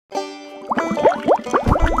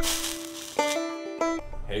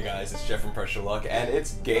Hey guys, it's Jeff from Pressure Luck, and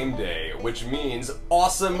it's game day, which means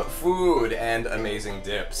awesome food and amazing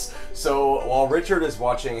dips. So while Richard is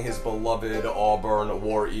watching his beloved Auburn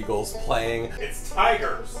War Eagles playing, It's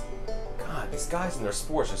Tigers! God, these guys and their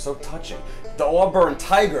sports are so touching. The Auburn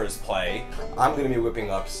Tigers play. I'm gonna be whipping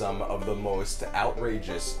up some of the most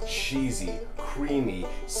outrageous, cheesy, creamy,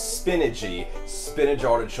 spinach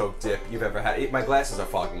artichoke dip you've ever had. My glasses are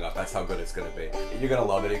fogging up, that's how good it's gonna be. You're gonna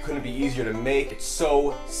love it. It couldn't be easier to make. It's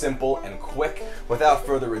so simple and quick. Without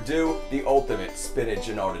further ado, the ultimate spinach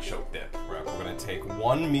and artichoke dip. Right, we're gonna take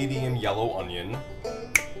one medium yellow onion,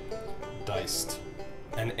 diced,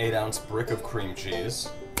 an 8-ounce brick of cream cheese,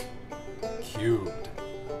 cubed.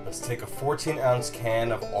 Let's take a 14-ounce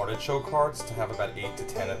can of artichoke hearts to have about 8 to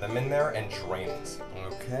 10 of them in there and drain it.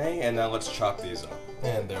 Okay, and now let's chop these up.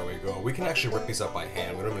 And there we go. We can actually rip these up by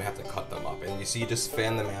hand. We don't even have to cut them up. And you see, you just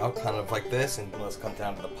fan them out kind of like this. And let's come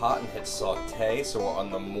down to the pot and hit saute. So we're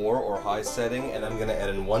on the more or high setting. And I'm gonna add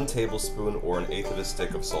in 1 tablespoon or 1/8 of a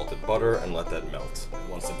stick of salted butter and let that melt. And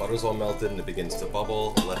once the butter's all melted and it begins to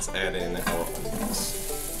bubble, let's add in our onions.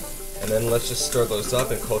 And then let's just stir those up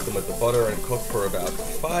and coat them with the butter and cook for about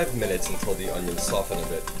 5 minutes until the onions soften a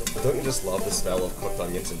bit. Don't you just love the smell of cooked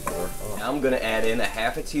onions and butter? Oh. Now I'm gonna add in a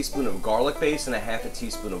 1/2 teaspoon of garlic base and a 1/2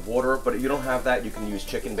 teaspoon of water, but if you don't have that, you can use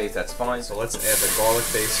chicken base, that's fine. So let's add the garlic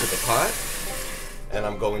base to the pot. And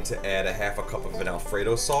I'm going to add a 1/2 cup of an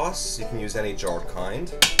Alfredo sauce. You can use any jarred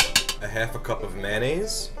kind. A 1/2 cup of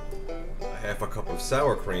mayonnaise. A 1/2 cup of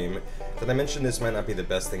sour cream. Did I mention this might not be the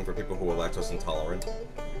best thing for people who are lactose intolerant?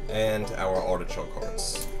 And our artichoke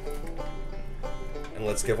hearts. And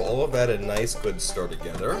let's give all of that a nice good stir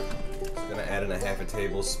together. So I'm gonna add in a 1/2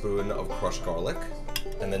 tablespoon of crushed garlic,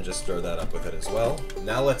 and then just stir that up with it as well.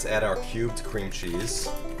 Now let's add our cubed cream cheese.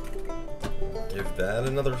 Give that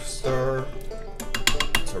another stir.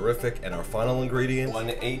 Terrific. And our final ingredient,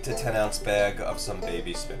 1 8 to 10 ounce bag of some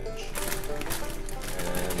baby spinach.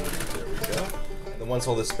 And there we go. And once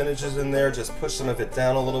all the spinach is in there, just push some of it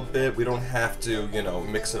down a little bit. We don't have to, you know,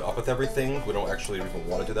 mix it up with everything. We don't actually even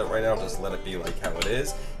want to do that right now. Just let it be like how it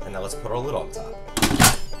is. And now let's put our lid on top.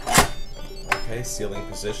 Okay, sealing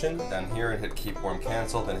position. Down here and hit keep warm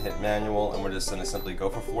cancel, then hit manual, and we're just gonna simply go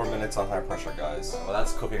for 4 minutes on high pressure, guys. Well,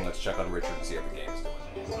 that's cooking. Let's check on Richard and see how the game's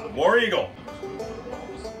doing. War Eagle!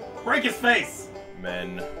 Break his face!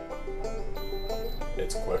 Men.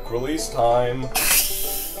 It's quick release time.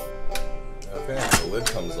 Okay, the lid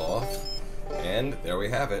comes off, and there we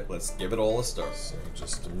have it. Let's give it all a stir. So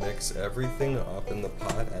just mix everything up in the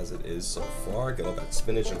pot as it is so far. Get all that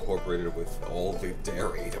spinach incorporated with all the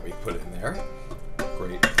dairy that we put in there.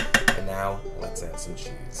 Great. And now let's add some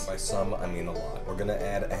cheese. By some, I mean a lot. We're gonna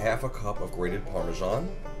add a 1/2 cup of grated Parmesan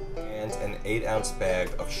and an 8-ounce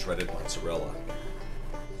bag of shredded mozzarella.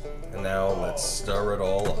 And now let's stir it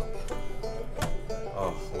all up.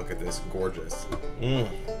 Oh, look at this, gorgeous.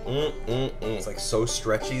 It's like so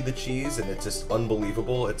stretchy, the cheese, and it's just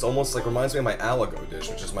unbelievable. It's almost like, reminds me of my Aligo dish,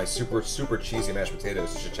 which is my super cheesy mashed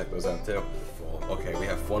potatoes. You should check those out too. Okay, we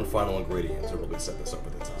have one final ingredient to really set this over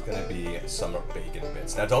the top. It's gonna be some bacon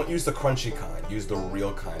bits. Now don't use the crunchy kind, use the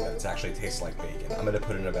real kind that actually tastes like bacon. I'm gonna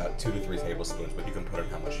put in about 2 to 3 tablespoons, but you can put in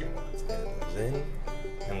how much you want. Add those in,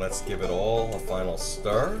 and let's give it all a final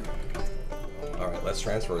stir. All right, let's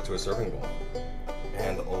transfer it to a serving bowl.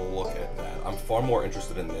 And look at that. I'm far more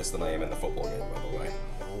interested in this than I am in the football game, by the way.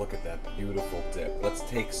 Look at that beautiful dip. Let's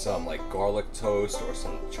take some like garlic toast or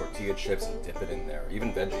some tortilla chips and dip it in there.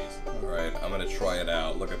 Even veggies. All right, I'm gonna try it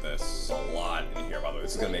out. Look at this. A lot in here, by the way.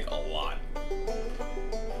 This is gonna make a lot.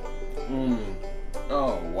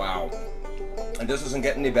 Oh, wow. And this doesn't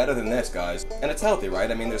get any better than this, guys. And it's healthy, right?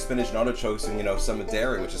 I mean, there's spinach and artichokes and, you know, some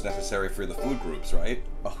dairy, which is necessary for the food groups, right?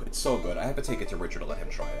 Oh, it's so good. I have to take it to Richard to let him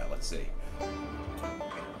try it out. Let's see.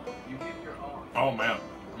 Oh man.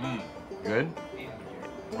 Good?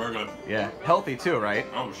 Very good. Yeah. Healthy too, right?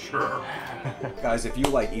 Oh, sure. Guys, if you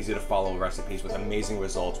like easy to follow recipes with amazing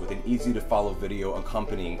results with an easy to follow video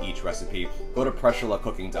accompanying each recipe, go to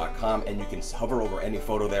pressureluckcooking.com and you can hover over any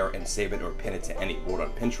photo there and save it or pin it to any board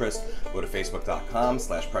on Pinterest. Go to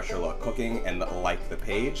facebook.com/pressureluckcooking and like the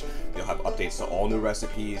page. You'll have updates to all new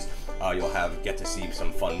recipes. You'll get to see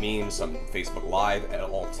some fun memes, some Facebook Live,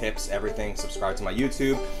 all tips, everything. Subscribe to my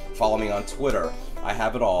YouTube. Follow me on Twitter. I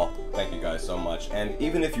have it all. Thank you guys so much. And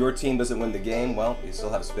even if your team doesn't win the game, well, you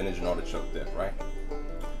still have spinach and artichoke dip, right?